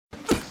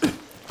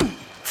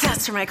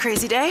chance for my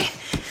crazy day.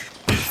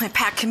 My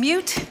packed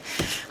commute,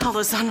 all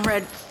those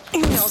unread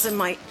emails in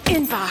my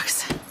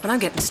inbox. But I'm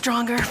getting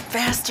stronger,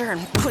 faster,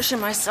 and pushing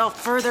myself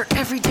further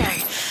every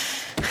day.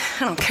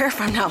 I don't care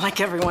if I'm not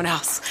like everyone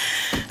else.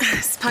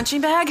 This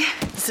punching bag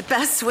is the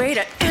best way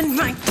to end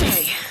my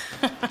day.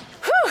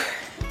 Whew.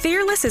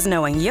 Fearless is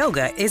knowing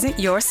yoga isn't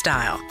your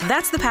style.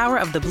 That's the power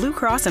of the Blue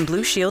Cross and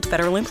Blue Shield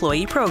Federal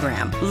Employee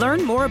Program.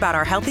 Learn more about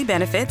our healthy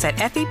benefits at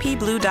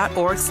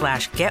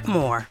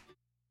fepblue.org/getmore.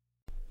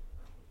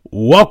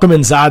 Welcome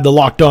inside the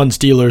Locked On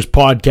Steelers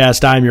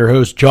podcast. I'm your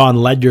host, John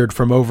Ledyard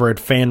from over at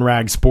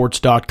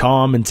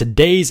fanragsports.com, and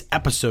today's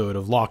episode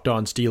of Locked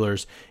On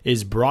Steelers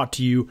is brought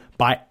to you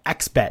by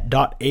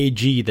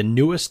xbet.ag, the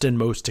newest and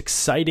most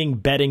exciting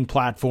betting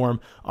platform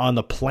on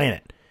the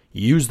planet.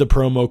 Use the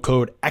promo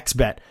code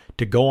XBET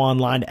to go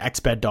online to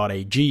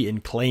xbet.ag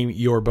and claim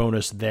your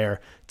bonus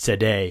there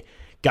today.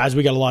 Guys,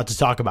 we got a lot to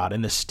talk about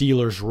in the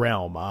Steelers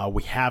realm.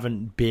 We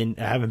haven't been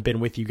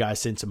with you guys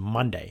since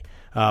Monday,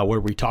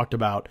 where we talked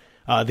about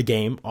the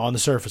game on the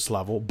surface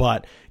level,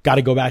 but got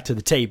to go back to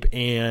the tape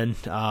and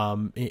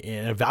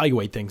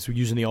evaluate things. We're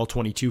using the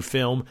All-22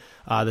 film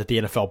that the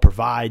NFL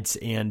provides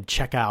and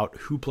check out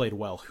who played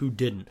well, who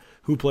didn't,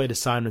 who played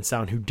assignment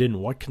sound, who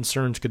didn't, what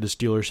concerns could the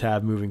Steelers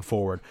have moving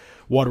forward,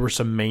 what were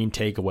some main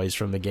takeaways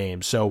from the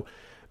game. So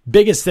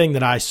biggest thing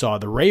that I saw,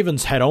 the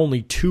Ravens had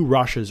only 2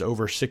 rushes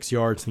over 6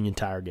 yards in the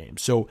entire game.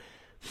 So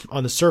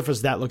on the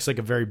surface, that looks like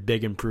a very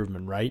big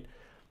improvement, right?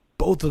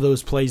 Both of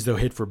those plays, though,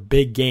 hit for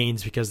big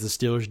gains because the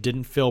Steelers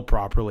didn't fill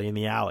properly in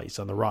the alleys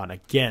on the run.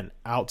 Again,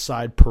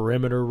 outside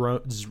perimeter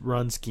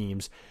run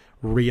schemes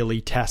really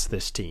test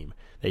this team.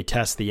 They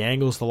test the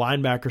angles the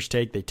linebackers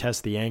take. They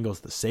test the angles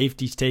the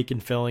safeties take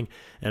in filling.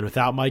 And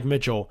without Mike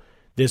Mitchell,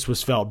 this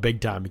was felt big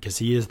time because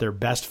he is their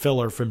best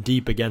filler from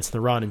deep against the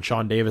run, and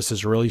Sean Davis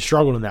has really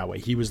struggled in that way.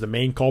 He was the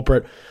main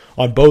culprit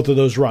on both of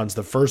those runs.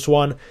 The first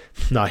one,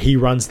 he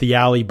runs the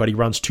alley, but he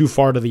runs too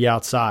far to the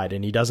outside,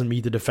 and he doesn't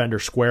meet the defender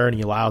square, and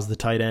he allows the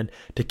tight end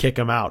to kick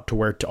him out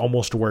to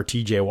almost where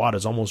T.J. Watt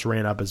has almost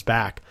ran up his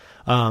back.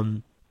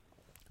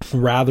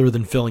 Rather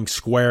than filling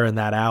square in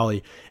that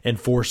alley and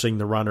forcing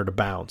the runner to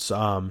bounce.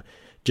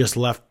 Just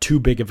left too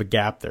big of a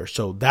gap there.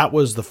 So that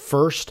was the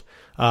first,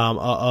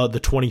 the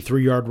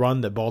 23-yard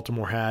run that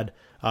Baltimore had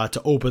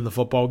to open the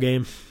football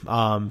game.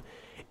 And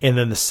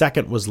then the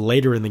second was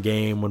later in the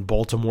game when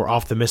Baltimore,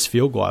 off the missed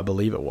field goal, I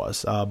believe it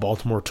was,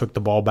 Baltimore took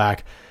the ball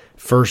back,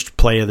 first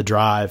play of the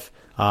drive,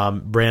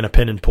 ran a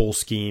pin and pull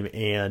scheme,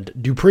 and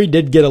Dupree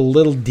did get a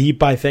little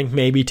deep, I think,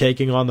 maybe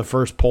taking on the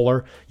first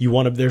puller.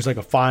 There's like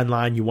a fine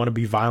line. You want to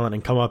be violent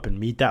and come up and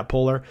meet that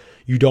puller.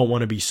 You don't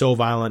want to be so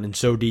violent and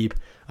so deep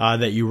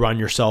that you run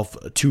yourself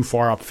too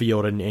far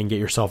upfield and get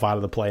yourself out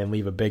of the play and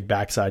leave a big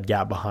backside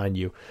gap behind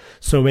you.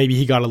 So maybe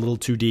he got a little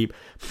too deep.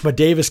 But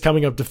Davis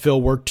coming up to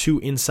fill worked too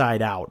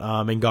inside out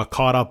and got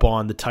caught up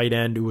on the tight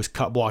end who was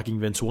cut blocking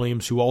Vince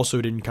Williams, who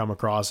also didn't come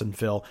across and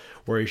fill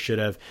where he should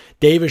have.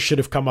 Davis should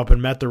have come up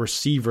and met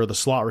the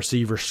slot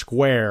receiver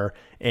square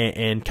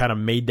and kind of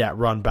made that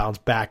run bounce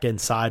back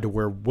inside to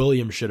where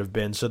Williams should have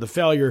been. So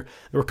there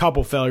were a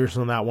couple failures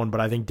on that one,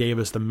 but I think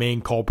Davis, the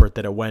main culprit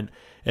that it went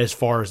as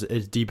far as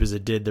deep as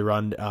it did the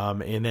run.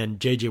 And then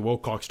J.J.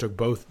 Wilcox took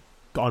both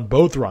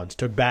runs,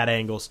 took bad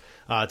angles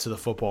to the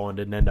football and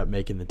didn't end up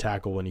making the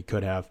tackle when he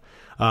could have.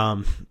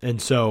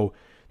 And so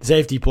the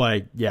safety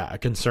play, a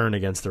concern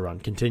against the run,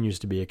 continues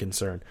to be a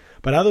concern.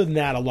 But other than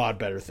that, a lot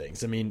better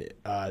things. I mean,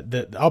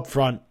 the up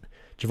front,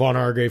 Javon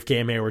Hargrave,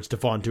 Cam Hayward,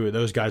 Stephon Tuitt,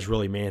 those guys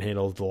really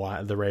manhandled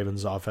the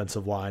Ravens'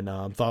 offensive line.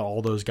 Thought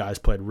all those guys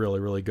played really,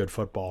 really good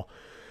football.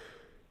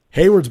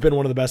 Hayward's been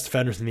one of the best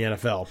defenders in the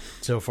NFL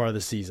so far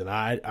this season.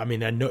 I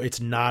mean, I know it's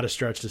not a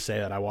stretch to say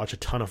that. I watch a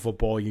ton of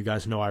football. You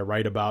guys know I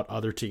write about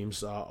other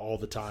teams all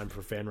the time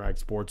for FanRag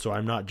Sports, so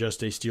I'm not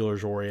just a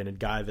Steelers-oriented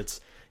guy that's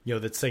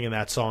singing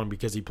that song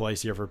because he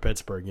plays here for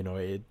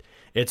Pittsburgh.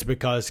 It's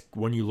because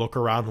when you look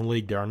around the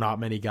league, there are not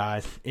many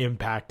guys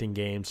impacting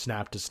games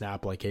snap to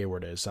snap like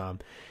Hayward is.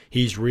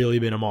 He's really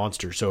been a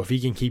monster. So if he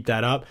can keep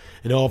that up,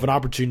 and he'll have an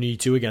opportunity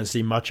to against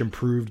a much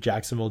improved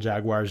Jacksonville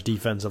Jaguars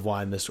offensive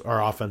line this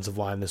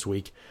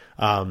week.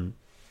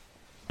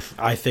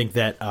 I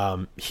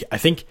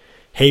think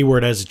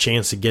Hayward has a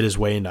chance to get his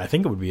way into, I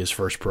think it would be his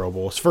first Pro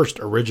Bowl, his first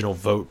original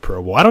vote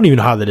Pro Bowl. I don't even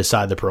know how they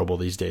decide the Pro Bowl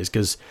these days,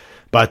 because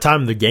by the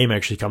time the game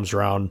actually comes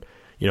around,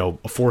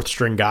 a fourth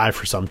string guy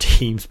for some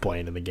teams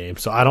playing in the game.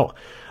 So I don't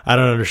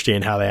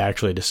understand how they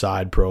actually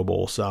decide Pro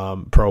Bowls.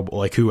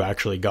 Like who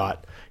actually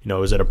got,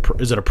 is it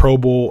a Pro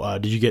Bowl?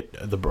 Did you get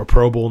a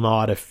Pro Bowl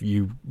nod if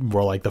you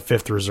were like the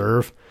fifth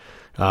reserve?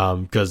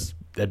 Because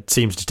it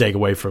seems to take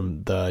away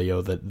from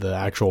the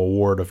actual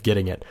award of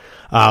getting it.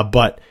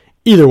 But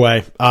either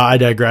way, I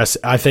digress.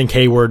 I think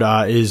Hayward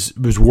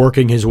was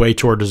working his way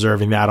toward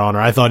deserving that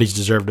honor. I thought he's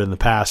deserved it in the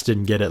past.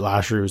 Didn't get it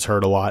last year. He was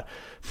hurt a lot,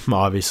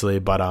 obviously,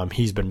 but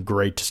he's been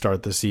great to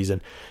start this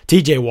season.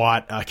 T.J.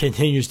 Watt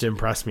continues to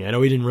impress me. I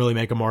know he didn't really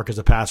make a mark as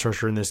a pass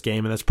rusher in this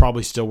game, and that's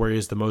probably still where he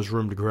has the most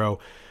room to grow.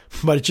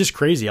 But it's just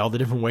crazy all the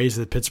different ways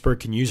that Pittsburgh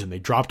can use him. They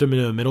dropped him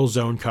into a middle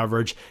zone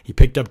coverage. He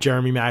picked up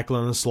Jeremy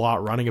Maclin in the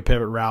slot, running a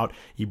pivot route.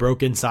 He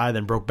broke inside,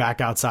 then broke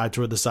back outside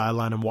toward the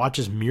sideline, and Watt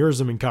just mirrors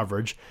him in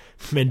coverage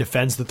and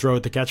defends the throw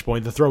at the catch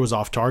point. The throw was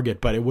off target,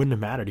 but it wouldn't have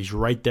mattered. He's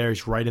right there.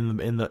 He's right in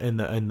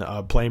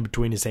the playing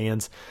between his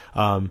hands,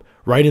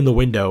 right in the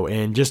window,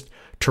 and just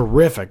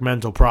terrific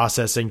mental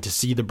processing to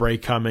see the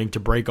break coming, to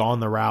break on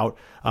the route,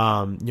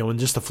 and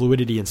just the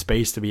fluidity and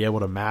space to be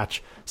able to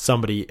match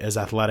somebody as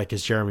athletic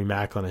as Jeremy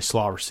Maclin, a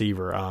slot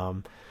receiver.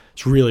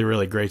 It's really,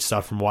 really great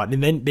stuff from Watt.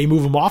 And then they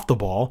move him off the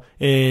ball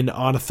and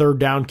on a third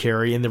down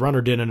carry, and the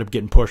runner did end up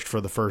getting pushed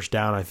for the first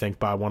down, I think,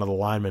 by one of the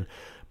linemen.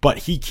 But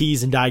he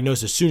keys and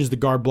diagnosed as soon as the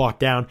guard blocked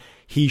down,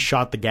 he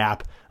shot the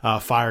gap,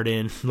 fired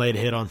in, laid a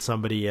hit on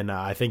somebody, and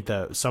I think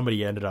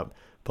somebody ended up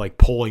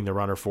pulling the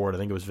runner forward. I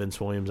think it was Vince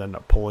Williams ended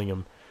up pulling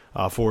him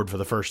forward for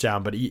the first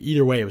down. But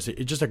either way, it was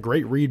just a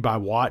great read by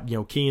Watt,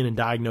 keying and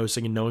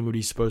diagnosing and knowing what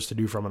he's supposed to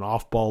do from an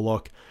off-ball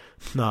look,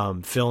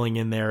 filling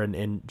in there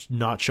and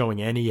not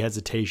showing any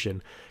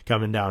hesitation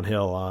coming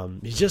downhill.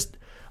 He's just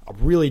a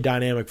really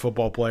dynamic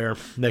football player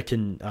that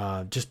can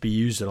just be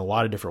used in a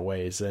lot of different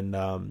ways. And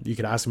you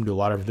can ask him to do a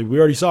lot of everything. We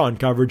already saw in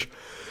coverage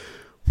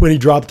when he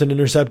dropped and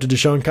intercepted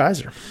DeShone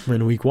Kizer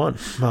in week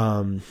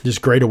 1.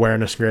 Just great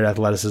awareness, great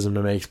athleticism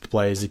to make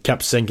plays. He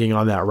kept sinking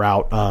on that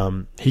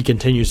route. He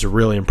continues to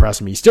really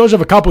impress me. He still have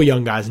a couple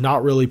young guys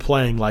not really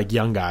playing like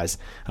young guys.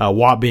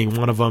 Watt being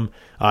one of them,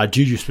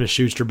 Juju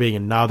Smith-Schuster being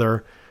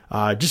another.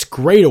 Just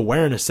great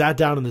awareness, sat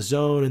down in the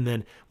zone, and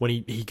then when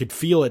he could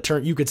feel it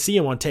turn, you could see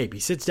him on tape.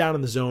 He sits down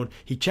in the zone,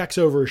 he checks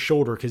over his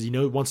shoulder because he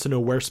wants to know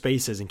where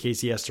space is in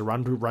case he has to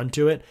run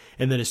to it,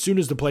 and then as soon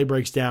as the play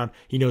breaks down,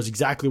 he knows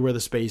exactly where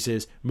the space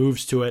is,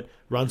 moves to it,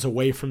 runs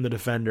away from the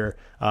defender.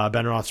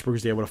 Ben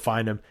Roethlisberger's able to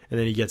find him, and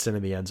then he gets into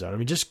the end zone. I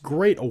mean, just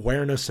great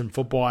awareness and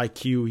football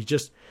IQ. He's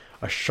just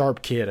a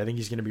sharp kid. I think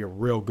he's going to be a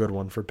real good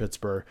one for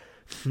Pittsburgh.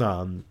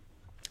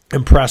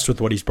 Impressed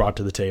with what he's brought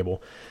to the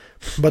table.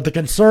 But the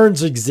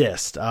concerns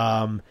exist,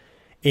 and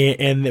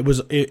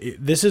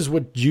this is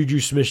what Juju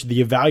Smith,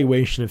 the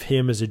evaluation of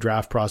him as a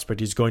draft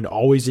prospect is going to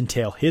always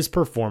entail his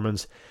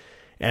performance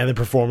and the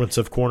performance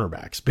of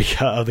cornerbacks,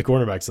 because of the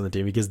cornerbacks on the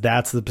team, because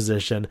that's the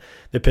position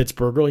that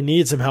Pittsburgh really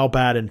needs some help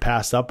at and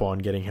passed up on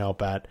getting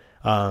help at,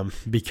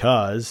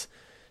 because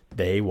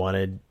they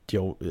wanted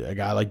a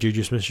guy like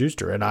Juju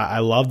Smith-Schuster. And I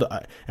love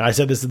and I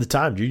said this at the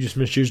time, Juju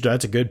Smith-Schuster,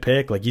 that's a good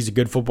pick. He's a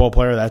good football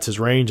player. That's his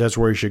range. That's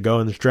where he should go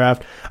in this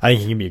draft. I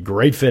think he can be a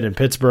great fit in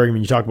Pittsburgh. I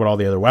mean, you talk about all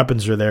the other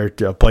weapons are there,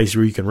 a place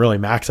where you can really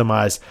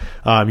maximize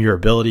your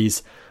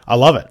abilities. I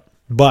love it.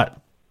 But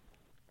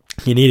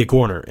you need a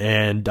corner.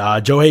 And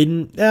Joe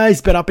Hayden,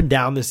 he's been up and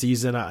down this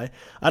season. I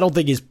don't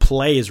think his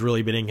play has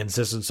really been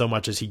inconsistent so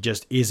much as he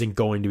just isn't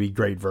going to be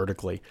great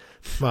vertically.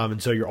 And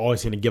so you're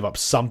always going to give up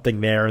something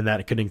there, and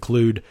that could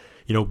include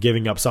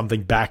giving up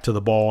something back to the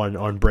ball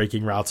on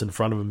breaking routes in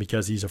front of him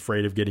because he's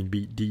afraid of getting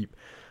beat deep.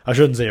 I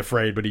shouldn't say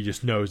afraid, but he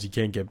just knows he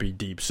can't get beat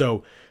deep.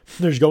 So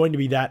there's going to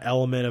be that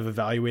element of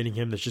evaluating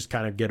him that's just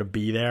kind of going to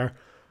be there.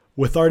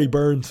 With Artie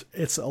Burns,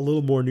 it's a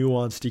little more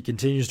nuanced. He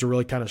continues to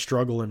really kind of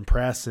struggle in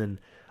press, and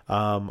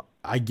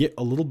I get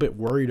a little bit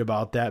worried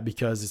about that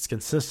because it's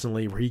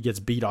consistently where he gets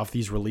beat off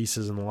these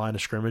releases in the line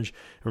of scrimmage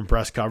and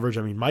press coverage.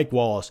 I mean, Mike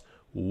Wallace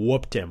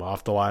whooped him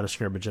off the line of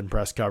scrimmage in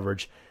press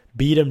coverage,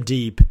 beat him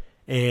deep,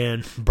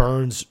 and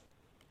Burns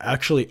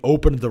actually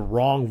opened the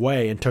wrong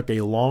way and took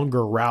a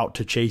longer route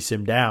to chase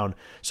him down.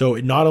 So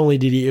not only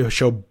did he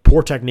show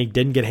poor technique,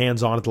 didn't get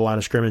hands on at the line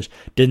of scrimmage,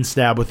 didn't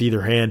snap with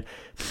either hand,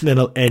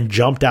 and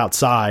jumped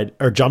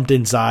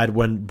inside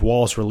when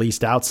Wallace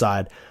released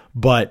outside,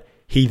 but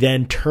he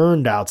then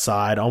turned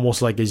outside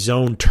almost like a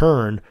zone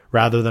turn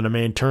rather than a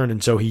man turn.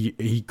 And so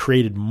he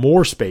created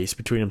more space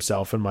between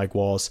himself and Mike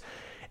Wallace.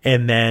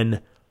 And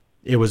then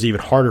it was even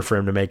harder for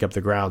him to make up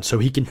the ground. So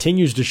he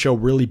continues to show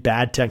really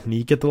bad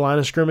technique at the line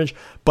of scrimmage,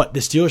 but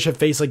the Steelers have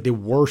faced the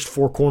worst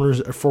four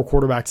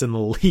quarterbacks in the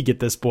league at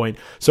this point.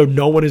 So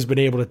no one has been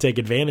able to take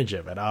advantage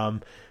of it.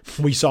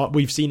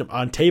 We've seen him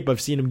on tape.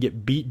 I've seen him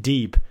get beat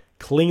deep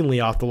cleanly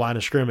off the line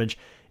of scrimmage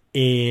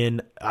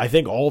in, I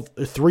think, all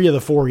 3 of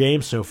the 4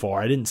 games so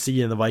far. I didn't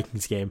see it in the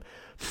Vikings game.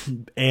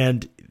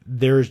 And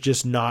there's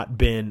just not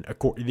been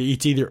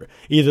it's either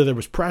there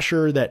was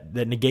pressure that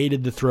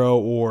negated the throw,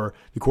 or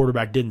the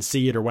quarterback didn't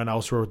see it or went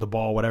elsewhere with the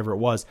ball, whatever it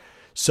was.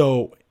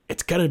 So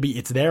it's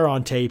there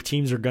on tape.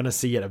 Teams are going to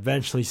see it.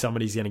 Eventually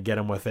somebody's going to get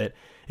him with it.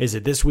 Is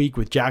it this week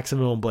with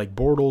Jacksonville and Blake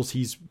Bortles?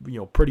 He's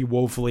pretty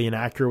woefully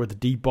inaccurate with the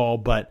deep ball,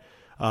 but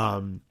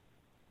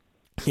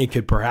it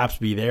could perhaps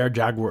be there.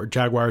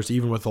 Jaguars,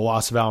 even with the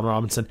loss of Allen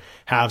Robinson,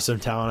 have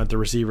some talent at the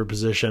receiver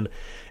position.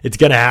 It's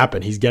going to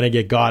happen. He's going to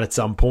get got at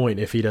some point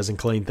if he doesn't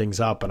clean things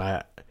up. And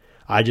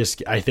I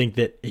think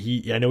that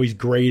I know he's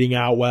grading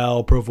out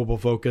well. Pro Football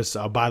Focus.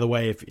 By the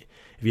way, if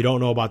If you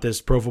don't know about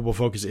this, Pro Football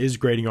Focus is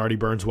grading Artie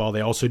Burns well.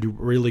 They also do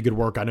really good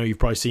work. I know you've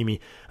probably seen me.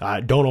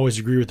 Don't always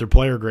agree with their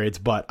player grades,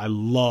 but I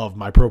love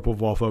my Pro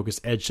Football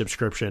Focus Edge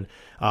subscription.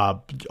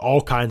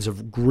 All kinds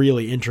of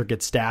really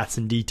intricate stats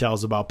and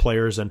details about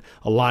players and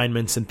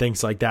alignments and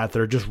things like that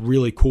are just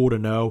really cool to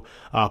know.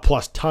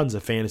 Plus tons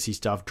of fantasy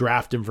stuff,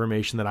 draft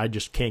information that I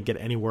just can't get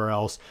anywhere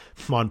else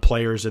on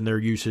players and their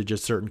usage at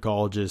certain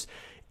colleges.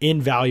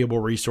 Invaluable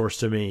resource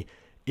to me.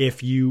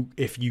 If you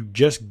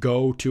just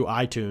go to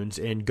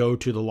iTunes and go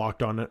to the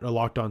Locked On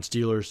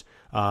Steelers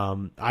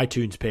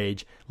iTunes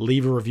page,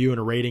 leave a review and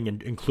a rating,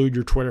 and include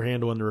your Twitter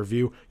handle in the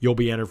review, you'll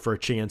be entered for a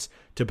chance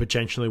to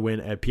potentially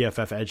win a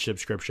PFF Edge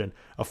subscription,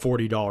 a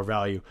 $40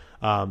 value.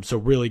 So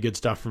really good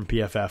stuff from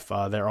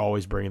PFF. They're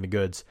always bringing the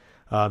goods.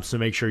 So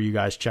make sure you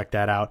guys check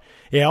that out.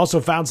 I also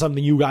found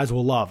something you guys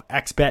will love,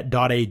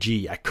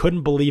 xbet.ag. I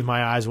couldn't believe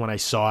my eyes when I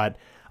saw it.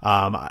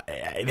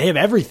 They have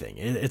everything.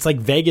 It's like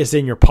Vegas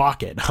in your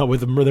pocket with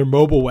their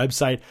mobile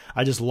website.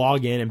 I just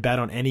log in and bet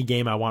on any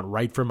game I want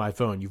right from my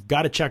phone. You've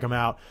got to check them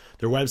out.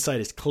 Their website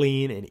is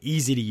clean and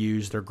easy to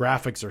use. Their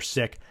graphics are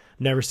sick.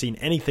 Never seen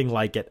anything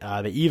like it.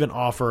 They even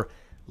offer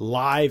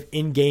live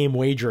in-game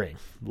wagering,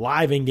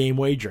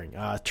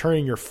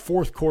 turning your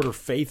fourth quarter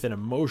faith and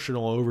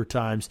emotional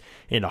overtimes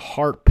into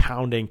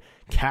heart-pounding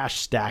cash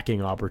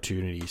stacking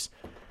opportunities.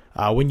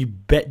 When you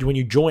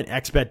join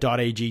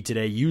xbet.ag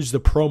today, use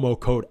the promo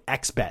code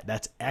XBET.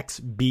 That's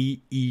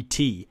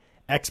XBET.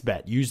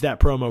 XBET. Use that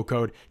promo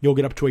code. You'll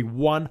get up to a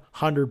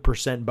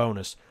 100%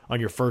 bonus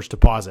on your first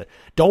deposit.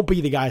 Don't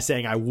be the guy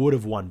saying, I would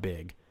have won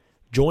big.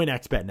 Join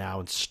XBET now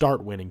and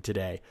start winning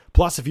today.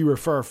 Plus, if you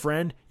refer a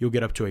friend, you'll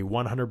get up to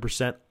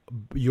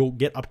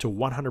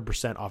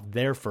 100% off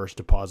their first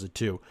deposit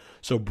too.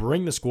 So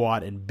bring the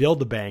squad and build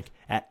the bank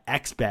at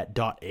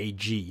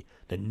xbet.ag,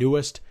 the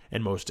newest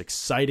and most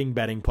exciting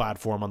betting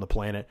platform on the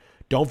planet.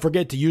 Don't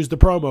forget to use the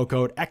promo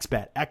code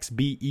XBET,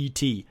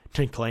 XBET,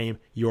 to claim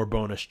your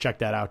bonus. Check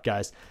that out,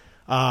 guys.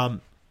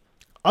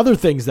 Other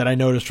things that I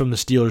noticed from the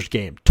Steelers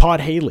game,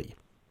 Todd Haley.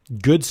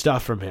 Good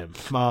stuff from him.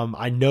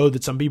 I know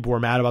that some people were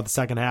mad about the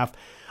second half.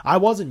 I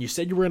wasn't. You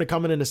said you were going to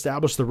come in and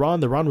establish the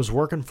run. The run was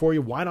working for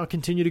you. Why not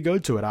continue to go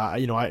to it?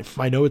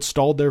 I know it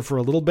stalled there for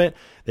a little bit.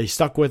 They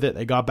stuck with it.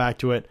 They got back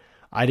to it.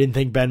 I didn't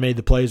think Ben made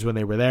the plays when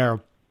they were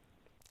there.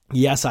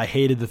 Yes, I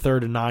hated the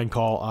 3rd and 9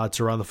 call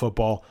to run the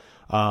football.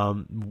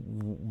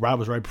 That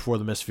was right before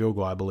the missed field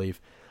goal, I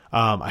believe.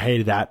 I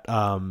hated that.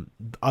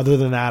 Other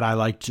than that, I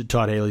liked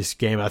Todd Haley's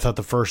game. I thought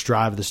the first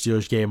drive of the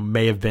Steelers game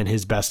may have been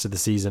his best of the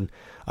season.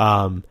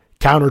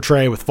 Counter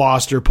tray with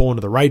Foster pulling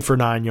to the right for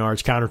 9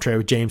 yards. Counter tray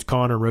with James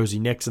Conner, Rosie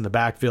Nix in the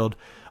backfield.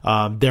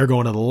 They're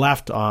going to the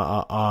left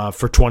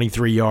for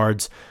 23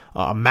 yards.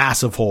 A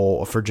massive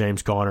hole for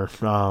James Conner.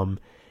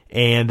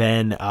 And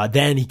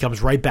then he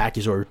comes right back.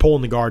 You're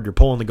pulling the guard.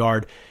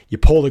 You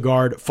pull the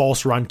guard,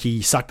 false run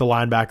key, suck the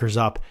linebackers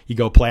up. You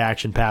go play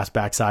action pass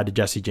backside to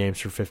Jesse James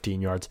for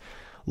 15 yards.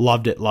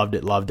 Loved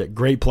it.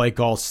 Great play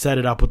calls. Set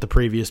it up with the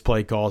previous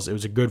play calls. It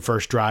was a good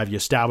first drive. You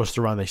established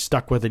the run. They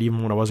stuck with it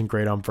even when it wasn't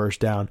great on first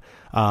down.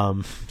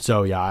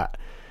 So yeah,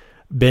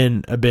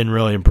 been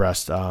really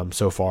impressed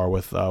so far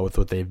with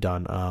what they've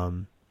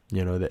done.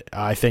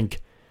 I think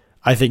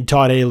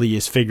Todd Haley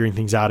is figuring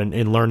things out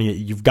and learning that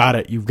you've got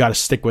to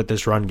stick with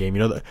this run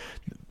game.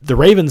 The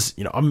Ravens,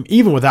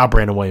 even without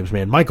Brandon Williams,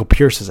 man, Michael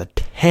Pierce is a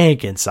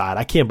tank inside.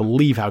 I can't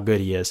believe how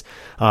good he is.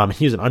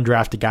 He was an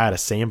undrafted guy out of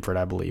Samford,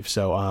 I believe.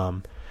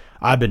 So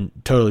I've been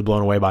totally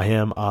blown away by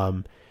him.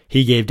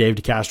 He gave Dave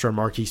DeCastro and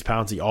Marquise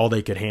Pouncey all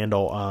they could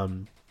handle.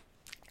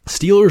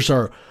 Steelers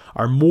are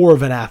more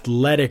of an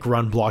athletic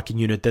run blocking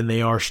unit than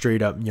they are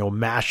straight up,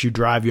 mash you,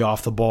 drive you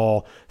off the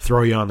ball,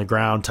 throw you on the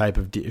ground type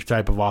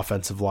of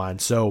offensive line.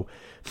 So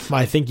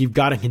I think you've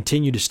got to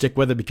continue to stick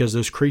with it because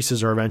those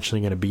creases are eventually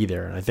going to be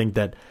there. And I think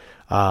that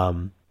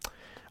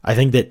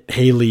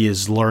Haley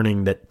is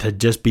learning that to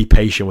just be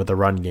patient with the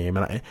run game.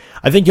 And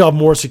I think he'll have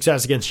more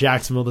success against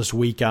Jacksonville this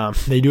week.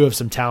 They do have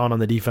some talent on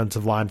the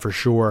defensive line for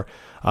sure.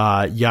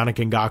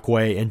 Yannick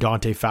Ngakoue and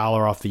Dante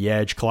Fowler off the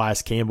edge. Calais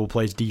Campbell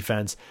plays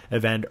defense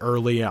event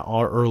early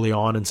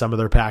on in some of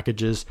their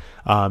packages.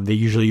 They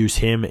usually use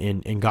him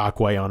in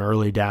Ngakoue on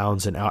early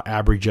downs and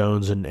Abry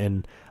Jones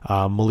and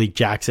Malik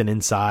Jackson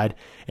inside.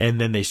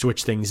 And then they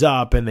switch things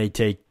up and they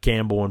take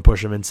Campbell and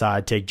push him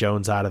inside, take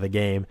Jones out of the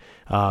game,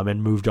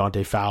 and move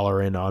Dante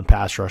Fowler in on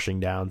pass rushing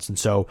downs. And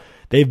so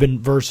they've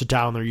been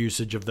versatile in their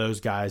usage of those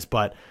guys,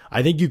 but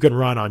I think you can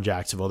run on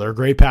Jacksonville. They're a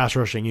great pass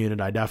rushing unit.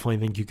 I definitely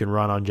think you can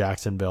run on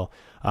Jacksonville.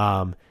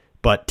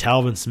 But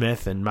Telvin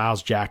Smith and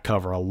Miles Jack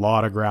cover a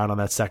lot of ground on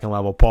that second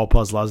level. Paul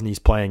Posluszny's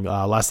playing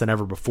less than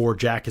ever before.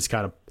 Jack has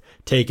kind of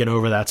taken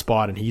over that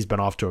spot, and he's been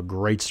off to a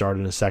great start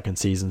in his second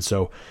season.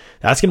 So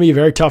that's going to be a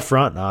very tough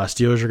front.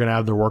 Steelers are going to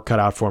have their work cut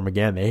out for them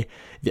again.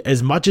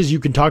 As much as you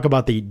can talk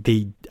about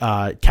the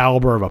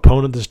caliber of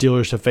opponent the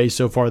Steelers have faced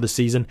so far this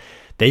season,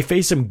 they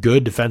face some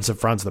good defensive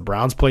fronts. The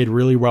Browns played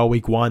really well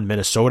week 1.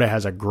 Minnesota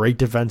has a great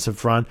defensive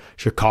front.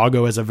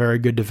 Chicago has a very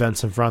good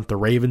defensive front. The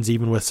Ravens,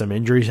 even with some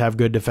injuries, have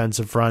good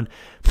defensive front.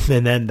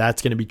 And then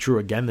that's going to be true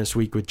again this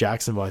week with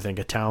Jacksonville. I think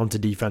a talented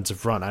defensive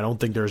front. I don't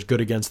think they're as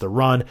good against the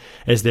run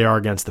as they are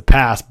against the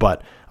pass,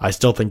 but I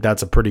still think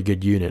that's a pretty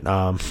good unit.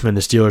 And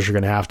the Steelers are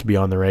going to have to be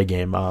on their A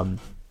game.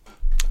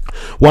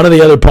 One of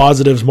the other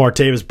positives,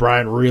 Martavis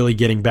Bryant really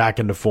getting back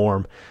into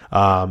form.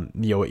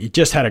 He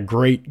just had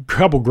a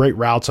couple great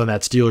routes on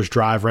that Steelers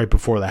drive right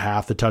before the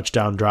half, the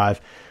touchdown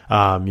drive.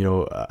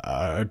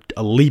 A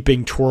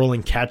leaping,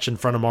 twirling catch in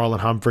front of Marlon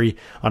Humphrey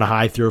on a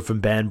high throw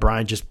from Ben.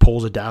 Bryant just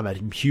pulls it down.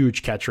 That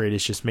huge catch rate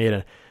has just made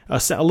a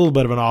little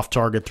bit of an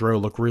off-target throw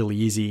look really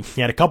easy.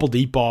 He had a couple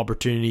deep ball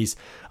opportunities.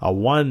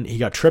 One, he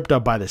got tripped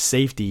up by the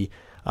safety.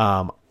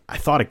 I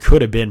thought it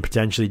could have been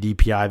potentially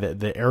DPI.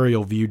 The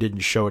aerial view didn't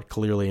show it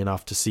clearly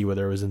enough to see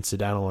whether it was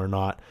incidental or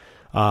not.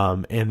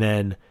 And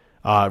then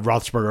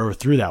Roethlisberger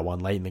overthrew that one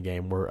late in the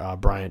game where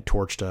Bryant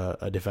torched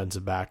a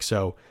defensive back.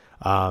 So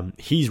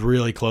he's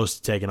really close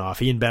to taking off.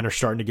 He and Ben are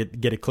starting to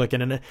get it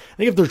clicking. And I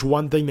think if there's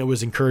one thing that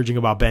was encouraging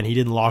about Ben, he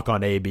didn't lock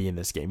on AB in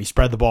this game. He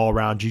spread the ball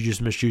around. Juju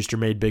Smith-Schuster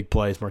made big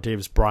plays.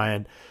 Martavis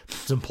Bryant,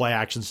 some play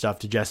action stuff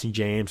to Jesse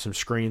James, some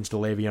screens to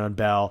Le'Veon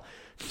Bell.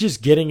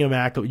 Just getting him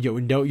accurate. You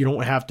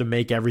don't have to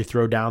make every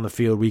throw down the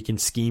field. We can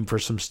scheme for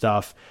some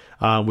stuff.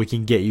 We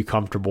can get you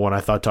comfortable, and I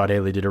thought Todd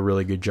Haley did a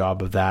really good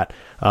job of that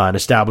and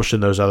establishing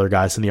those other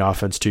guys in the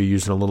offense too,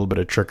 using a little bit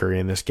of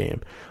trickery in this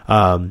game.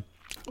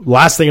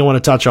 Last thing I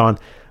want to touch on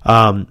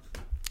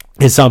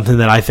is something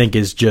that I think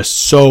is just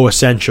so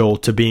essential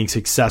to being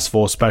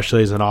successful,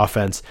 especially as an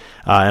offense,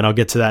 and I'll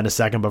get to that in a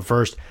second. But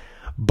first,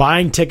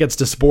 buying tickets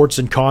to sports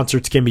and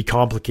concerts can be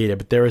complicated,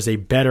 but there is a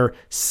better,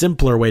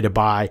 simpler way to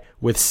buy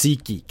with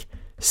SeatGeek.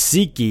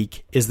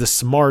 SeatGeek is the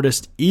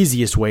smartest,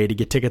 easiest way to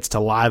get tickets to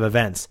live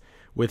events.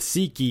 With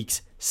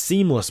SeatGeek's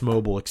seamless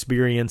mobile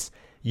experience,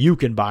 you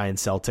can buy and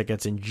sell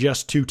tickets in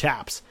just 2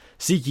 taps.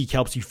 SeatGeek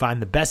helps you find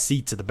the best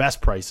seats at the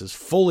best prices,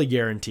 fully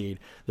guaranteed.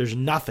 There's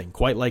nothing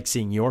quite like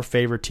seeing your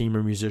favorite team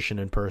or musician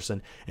in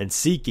person, and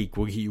SeatGeek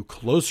will get you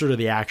closer to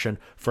the action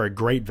for a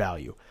great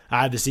value.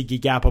 I have the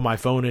SeatGeek app on my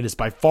phone, and it's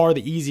by far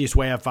the easiest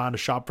way I've found to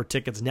shop for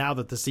tickets now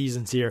that the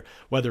season's here,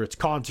 whether it's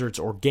concerts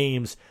or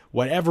games,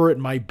 whatever it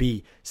might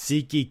be.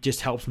 SeatGeek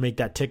just helps make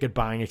that ticket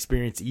buying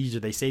experience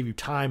easier. They save you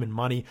time and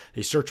money.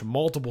 They search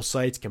multiple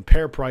sites,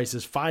 compare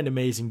prices, find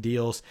amazing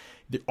deals.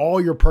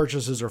 All your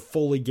purchases are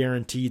fully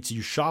guaranteed, so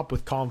you shop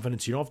with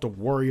confidence. You don't have to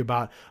worry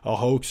about a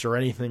hoax or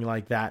anything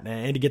like that.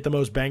 And to get the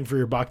most bang for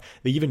your buck,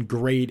 they even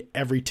grade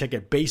every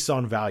ticket based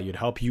on value to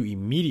help you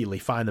immediately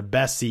find the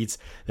best seats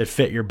that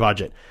fit your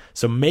budget.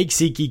 So make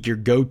SeatGeek your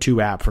go-to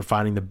app for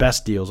finding the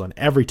best deals on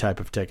every type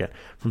of ticket,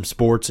 from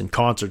sports and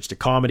concerts to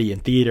comedy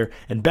and theater.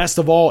 And best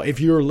of all, if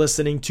you're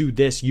listening to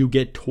this, you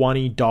get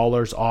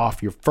 $20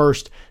 off your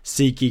first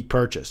SeatGeek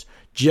purchase.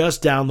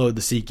 Just download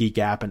the SeatGeek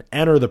app and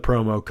enter the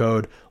promo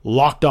code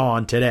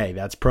LOCKEDON today.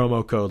 That's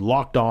promo code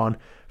LOCKEDON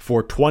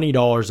for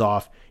 $20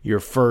 off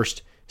your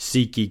first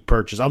SeatGeek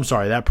purchase. I'm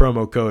sorry, that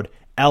promo code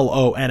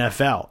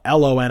LONFL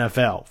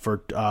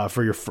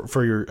for your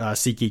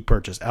SeatGeek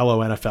purchase,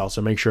 LONFL.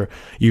 So make sure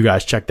you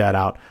guys check that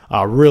out.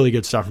 Really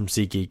good stuff from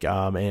SeatGeek.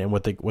 And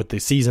with the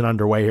season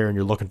underway here, and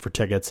you're looking for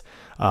tickets,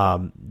 it's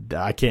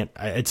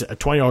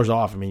 $20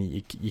 off. I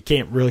mean, you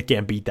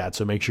can't beat that.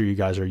 So make sure you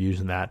guys are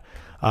using that.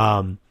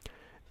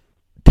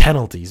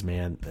 Penalties,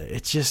 man.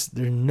 It's just,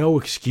 there's no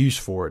excuse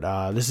for it.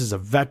 This is a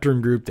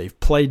veteran group. They've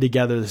played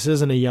together. This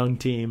isn't a young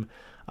team.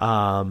 They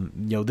have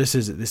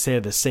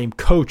the same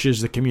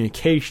coaches, the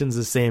communication's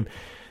the same.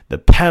 The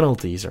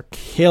penalties are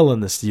killing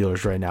the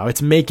Steelers right now.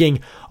 It's making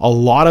a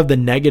lot of the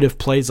negative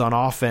plays on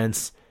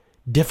offense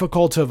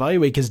difficult to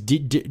evaluate because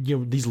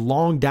these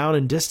long down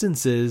and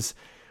distances,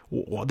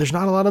 there's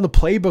not a lot of the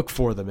playbook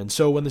for them. And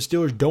so when the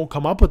Steelers don't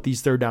come up with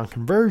these third down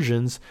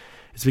conversions,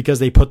 it's because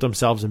they put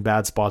themselves in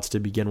bad spots to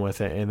begin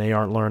with, and they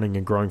aren't learning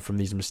and growing from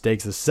these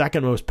mistakes. The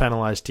second most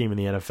penalized team in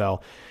the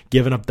NFL,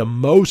 giving up the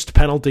most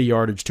penalty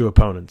yardage to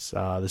opponents. The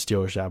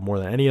Steelers have more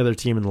than any other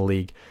team in the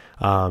league.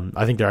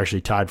 I think they're actually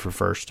tied for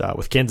first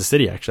with Kansas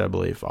City, actually, I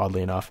believe,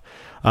 oddly enough.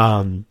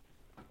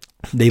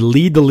 They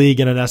lead the league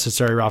in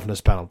unnecessary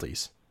roughness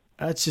penalties.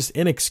 That's just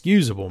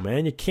inexcusable,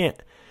 man.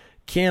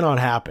 Cannot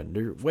happen.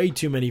 There are way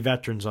too many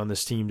veterans on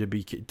this team to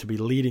be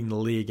leading the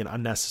league in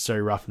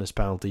unnecessary roughness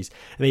penalties.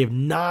 And they have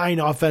 9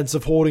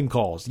 offensive holding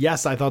calls.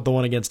 Yes, I thought the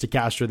one against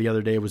DeCastro the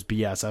other day was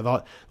BS. I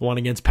thought the one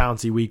against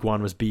Pouncey week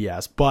 1 was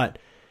BS. But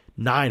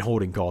 9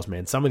 holding calls,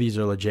 man. Some of these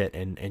are legit,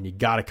 and you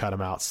got to cut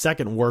them out.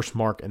 Second worst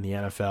mark in the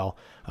NFL,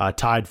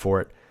 tied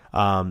for it.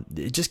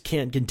 It just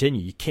can't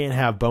continue. You can't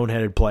have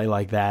boneheaded play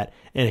like that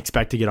and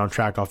expect to get on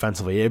track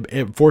offensively.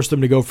 It forced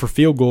them to go for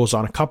field goals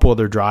on a couple of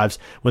their drives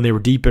when they were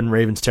deep in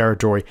Ravens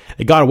territory.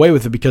 They got away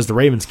with it because the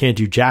Ravens can't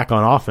do jack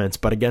on offense,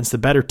 but against the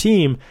better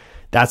team,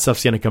 that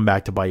stuff's going to come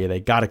back to bite you. They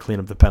got to clean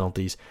up the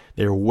penalties.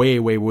 They're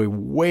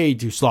way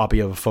too sloppy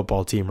of a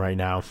football team right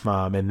now,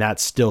 and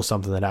that's still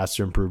something that has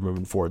to improve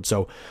moving forward.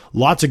 So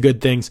lots of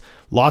good things,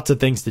 lots of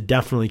things to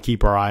definitely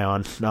keep our eye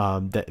on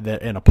that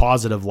in a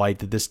positive light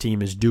that this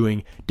team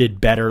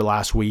did better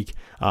last week.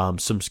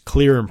 Some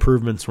clear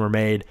improvements were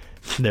made.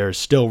 There's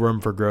still room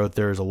for growth.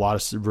 There's a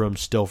lot of room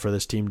still for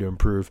this team to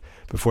improve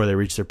before they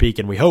reach their peak,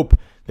 and we hope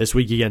this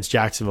week against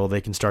Jacksonville they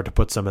can start to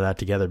put some of that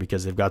together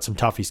because they've got some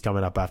toughies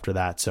coming up after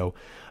that. So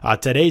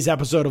today's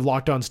episode of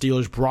Locked On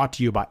Steelers brought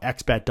to you by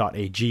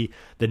XBet.ag,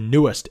 the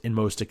newest and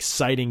most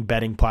exciting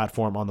betting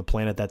platform on the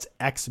planet. That's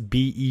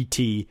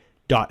XBET.ag.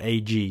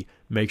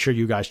 Make sure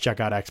you guys check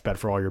out XBet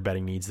for all your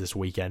betting needs this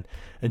weekend.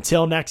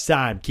 Until next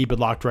time, keep it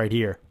locked right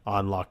here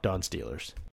on Locked On Steelers.